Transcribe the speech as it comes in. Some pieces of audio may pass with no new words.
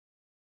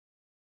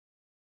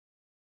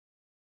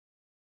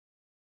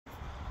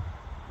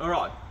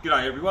Alright,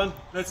 g'day everyone.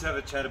 Let's have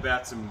a chat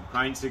about some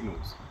crane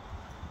signals.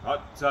 Right,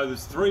 so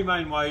there's three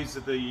main ways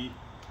that you're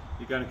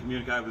going to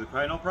communicate with the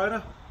crane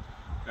operator.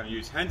 You're going to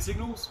use hand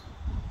signals,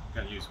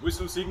 you're going to use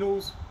whistle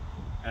signals,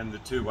 and the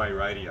two-way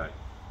radio.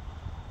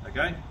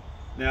 Okay,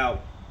 now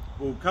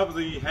we'll cover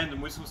the hand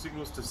and whistle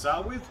signals to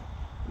start with,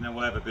 and then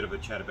we'll have a bit of a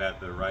chat about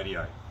the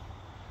radio.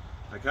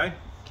 Okay,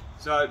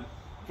 so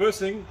first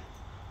thing,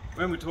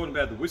 when we're talking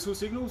about the whistle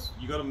signals,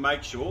 you've got to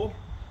make sure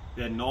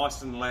they're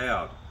nice and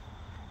loud.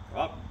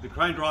 Right, the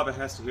crane driver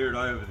has to hear it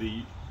over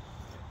the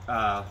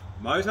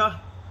motor.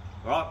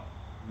 Right,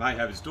 may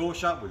have his door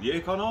shut with the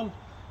aircon on,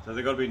 so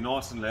they've got to be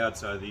nice and loud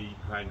so the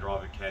crane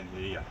driver can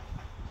hear you.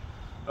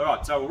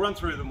 Alright, so we'll run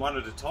through them one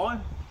at a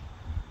time.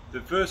 The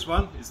first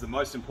one is the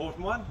most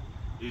important one,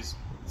 is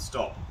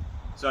stop.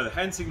 So the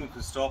hand signal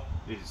for stop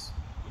is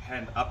your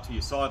hand up to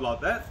your side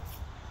like that,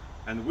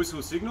 and the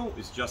whistle signal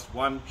is just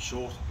one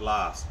short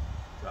blast.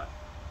 So,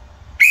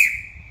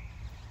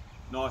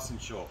 nice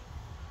and short.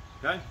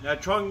 Okay, now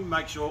try and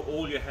make sure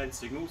all your hand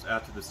signals are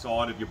to the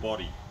side of your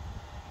body.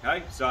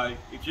 Okay, so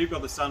if you've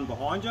got the sun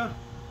behind you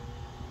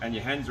and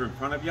your hands are in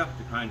front of you,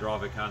 the crane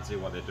driver can't see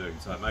what they're doing,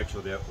 so make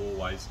sure they're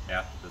always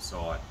out to the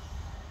side.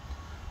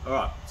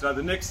 Alright, so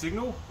the next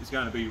signal is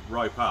going to be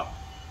rope up.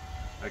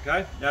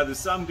 Okay, now there's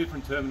some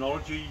different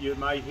terminology you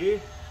may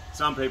hear.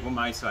 Some people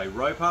may say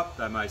rope up,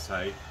 they may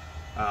say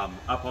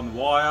up on the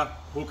wire,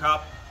 hook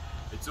up.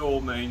 It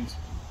all means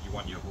you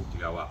want your hook to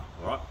go up.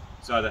 Alright,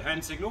 so the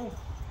hand signal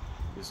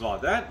is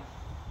like that,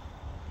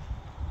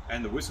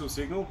 and the whistle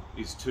signal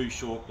is two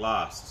short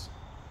blasts.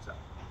 So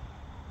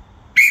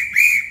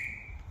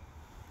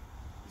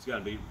it's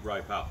going to be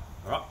rope up.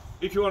 Alright,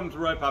 if you want them to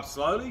rope up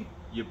slowly,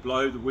 you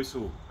blow the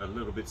whistle a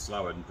little bit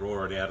slower and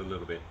draw it out a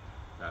little bit.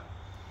 So,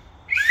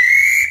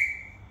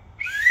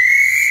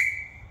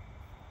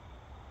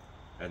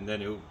 and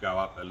then it'll go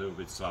up a little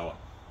bit slower.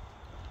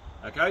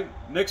 Okay,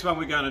 next one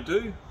we're going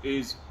to do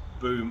is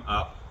boom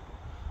up.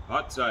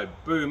 Right, so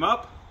boom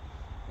up,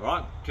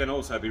 right, can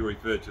also be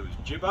referred to as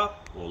jib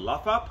up or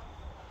luff up,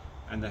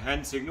 and the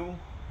hand signal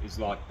is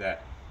like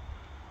that.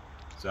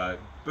 So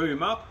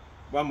boom up,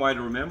 one way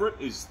to remember it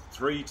is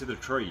 3 to the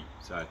tree.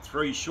 So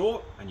 3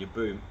 short and you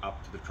boom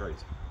up to the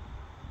trees.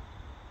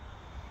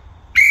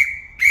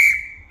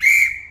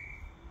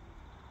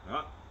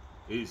 Right,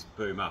 here's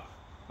boom up.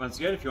 Once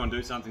again, if you want to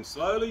do something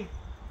slowly,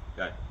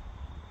 go.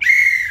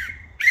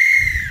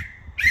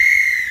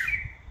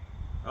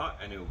 Right,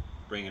 and it'll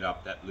bring it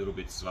up that little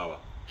bit slower.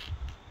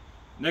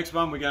 Next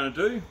one we're going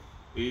to do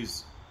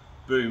is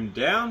boom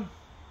down,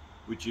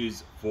 which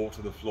is 4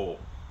 to the floor.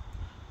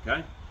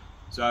 Okay,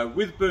 so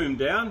with boom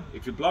down,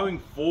 if you're blowing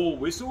 4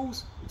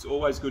 whistles, it's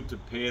always good to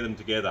pair them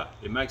together.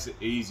 It makes it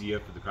easier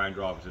for the crane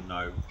driver to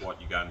know what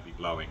you're going to be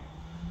blowing.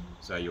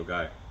 So you'll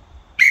go.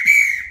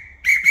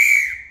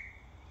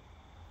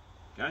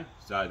 Okay,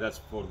 so that's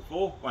 4 to the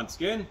floor. Once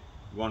again,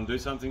 you want to do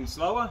something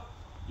slower,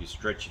 you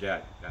stretch it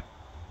out. Okay.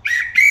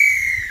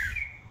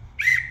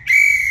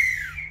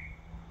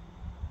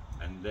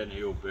 Then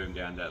he'll boom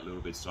down that little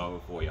bit slower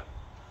for you.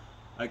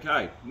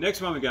 Okay,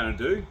 next one we're going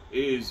to do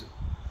is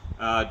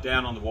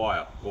down on the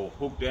wire, or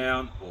hook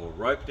down, or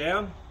rope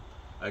down.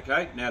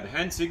 Okay, now the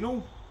hand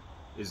signal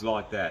is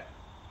like that.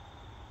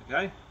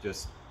 Okay,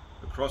 just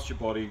across your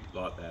body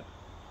like that.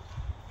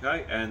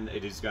 Okay, and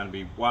it is going to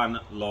be one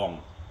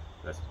long.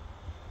 That's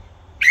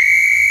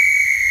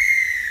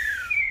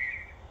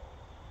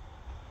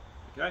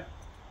okay.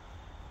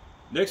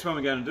 Next one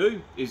we're going to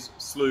do is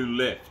slew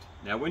left.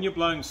 Now when you're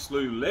blowing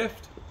slew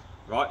left,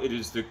 right, it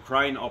is the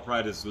crane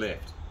operator's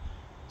left.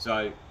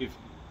 So if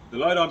the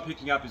load I'm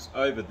picking up is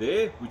over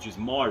there, which is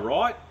my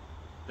right,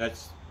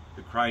 that's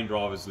the crane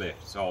driver's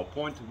left. So I'll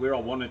point to where I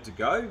want it to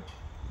go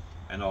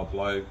and I'll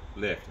blow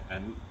left.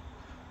 And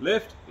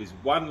left is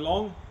one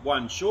long,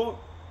 one short,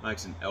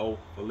 makes an L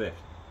for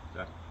left.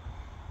 So,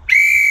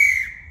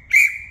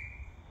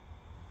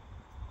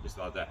 just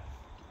like that.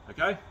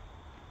 Okay?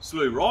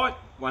 Slew right,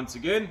 once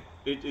again,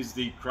 it is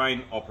the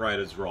crane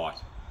operator's right.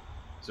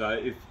 So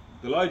if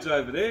the load's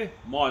over there,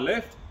 my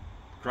left,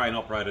 crane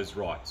operator's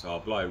right. So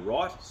I'll blow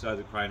right so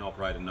the crane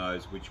operator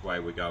knows which way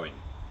we're going.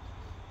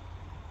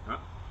 Right.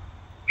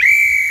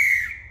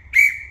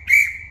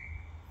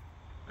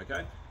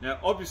 Okay, now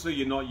obviously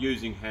you're not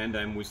using hand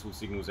and whistle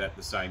signals at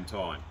the same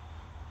time.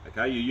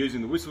 Okay, you're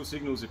using the whistle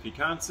signals if you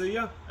can't see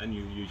you, and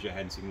you use your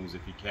hand signals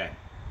if you can.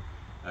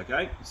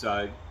 Okay,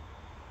 so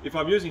if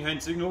I'm using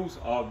hand signals,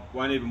 I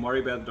won't even worry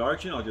about the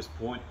direction, I'll just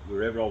point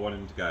wherever I want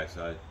him to go.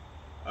 So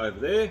over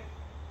there,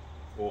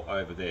 or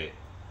over there.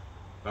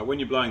 But when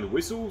you're blowing the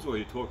whistles or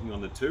you're talking on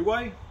the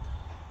two-way,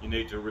 you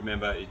need to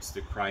remember it's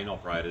the crane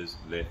operator's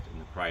left and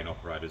the crane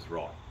operator's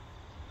right.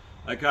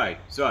 Okay,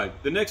 so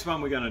the next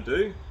one we're going to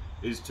do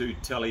is to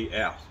telly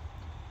out.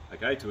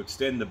 Okay, to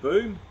extend the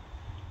boom.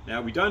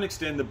 Now we don't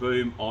extend the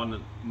boom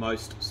on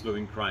most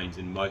slewing cranes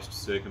in most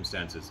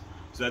circumstances.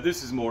 So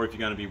this is more if you're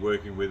going to be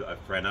working with a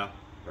frenner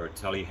or a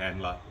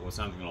telehandler or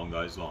something along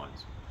those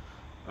lines.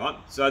 Right,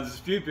 so there's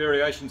a few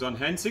variations on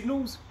hand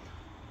signals.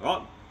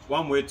 Right,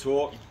 one we're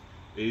taught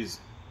is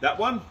that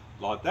one,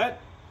 like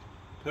that.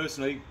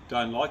 personally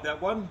don't like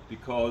that one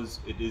because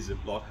it is a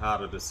lot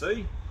harder to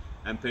see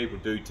and people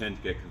do tend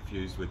to get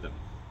confused with them.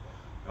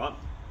 Right?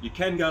 You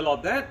can go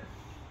like that,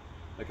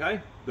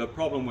 okay? The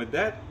problem with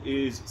that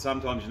is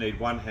sometimes you need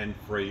one hand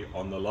free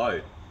on the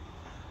load.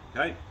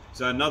 Okay,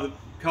 so another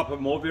couple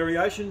more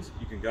variations,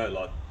 you can go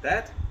like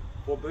that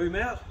for boom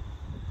out,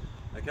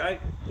 okay?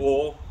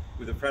 Or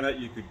with a front out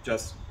you could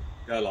just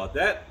go like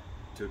that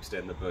to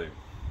extend the boom.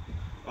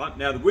 Right,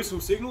 now the whistle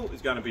signal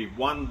is going to be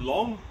 1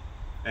 long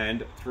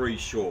and 3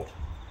 short.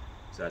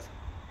 So that's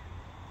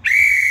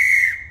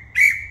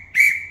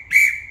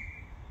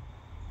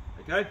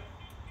okay.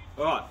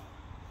 All right,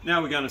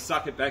 now we're going to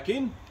suck it back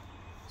in.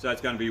 So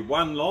it's going to be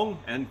 1 long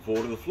and 4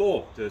 to the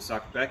floor to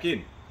suck it back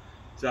in.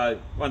 So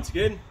once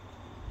again,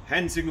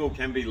 hand signal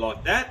can be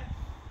like that.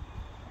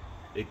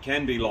 It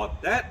can be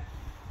like that.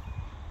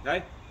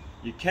 Okay,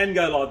 you can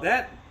go like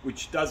that,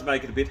 which does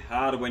make it a bit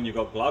harder when you've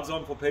got gloves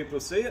on for people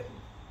to see it.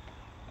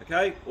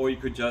 Okay, or you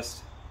could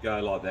just go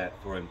like that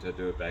for him to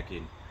do it back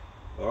in.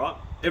 All right,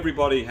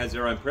 everybody has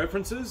their own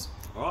preferences,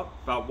 all right,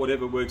 but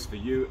whatever works for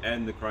you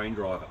and the crane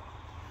driver.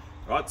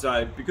 All right,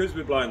 so because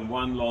we're blowing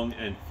 1 long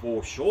and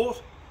 4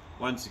 short,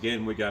 once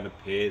again we're going to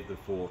pair the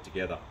 4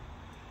 together.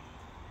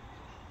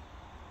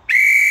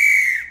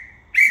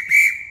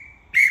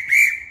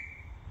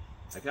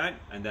 Okay,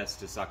 and that's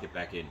to suck it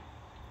back in.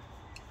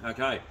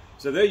 Okay,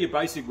 so they're your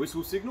basic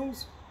whistle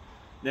signals.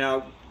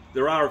 Now,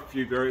 there are a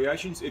few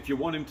variations. If you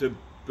want him to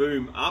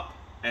boom up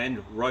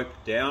and rope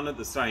down at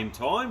the same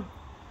time,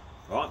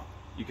 right,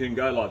 you can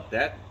go like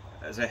that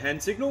as a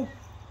hand signal,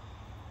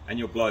 and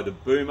you'll blow the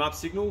boom up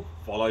signal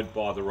followed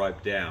by the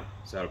rope down.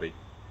 So it'll be,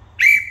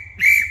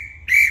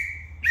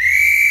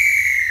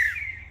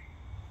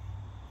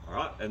 all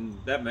right, and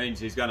that means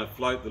he's going to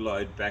float the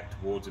load back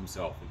towards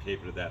himself and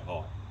keep it at that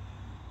height.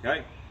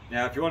 Okay,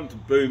 now if you want it to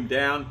boom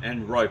down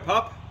and rope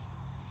up,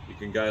 you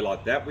can go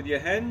like that with your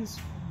hands,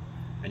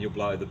 and you'll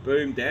blow the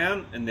boom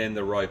down and then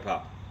the rope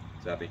up.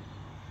 So that'll be,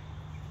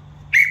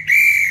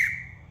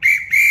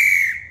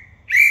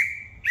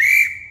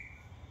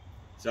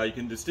 so you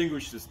can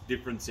distinguish the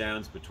different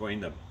sounds between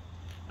them.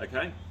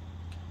 Okay?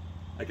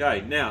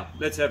 Okay, now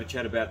let's have a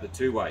chat about the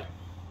two-way.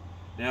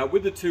 Now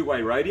with the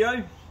two-way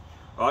radio,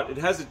 right, it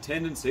has a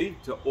tendency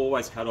to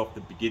always cut off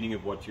the beginning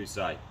of what you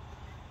say.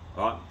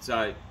 Right?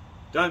 So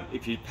don't,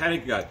 if you panic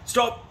and go,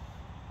 stop,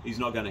 he's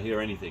not going to hear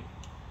anything.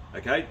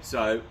 Okay,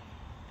 so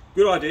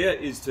good idea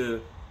is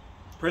to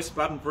press the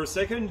button for a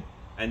second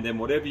and then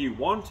whatever you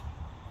want,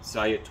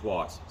 say it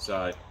twice.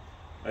 So,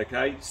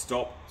 okay,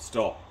 stop,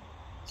 stop.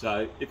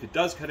 So if it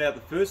does cut out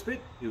the first bit,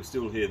 he'll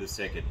still hear the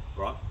second,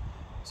 right?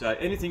 So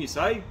anything you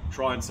say,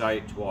 try and say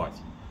it twice.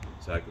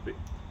 So it could be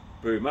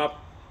boom up,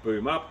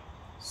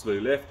 slew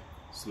left,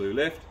 slew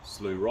left,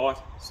 slew right,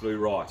 slew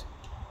right.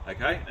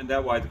 Okay, and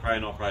that way the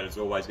crane operator is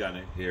always going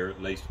to hear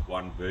at least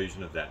one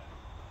version of that.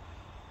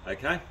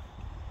 Okay,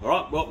 all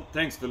right, well,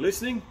 thanks for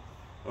listening.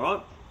 All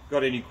right,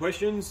 got any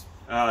questions,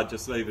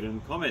 just leave it in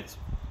the comments.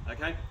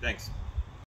 Okay, thanks.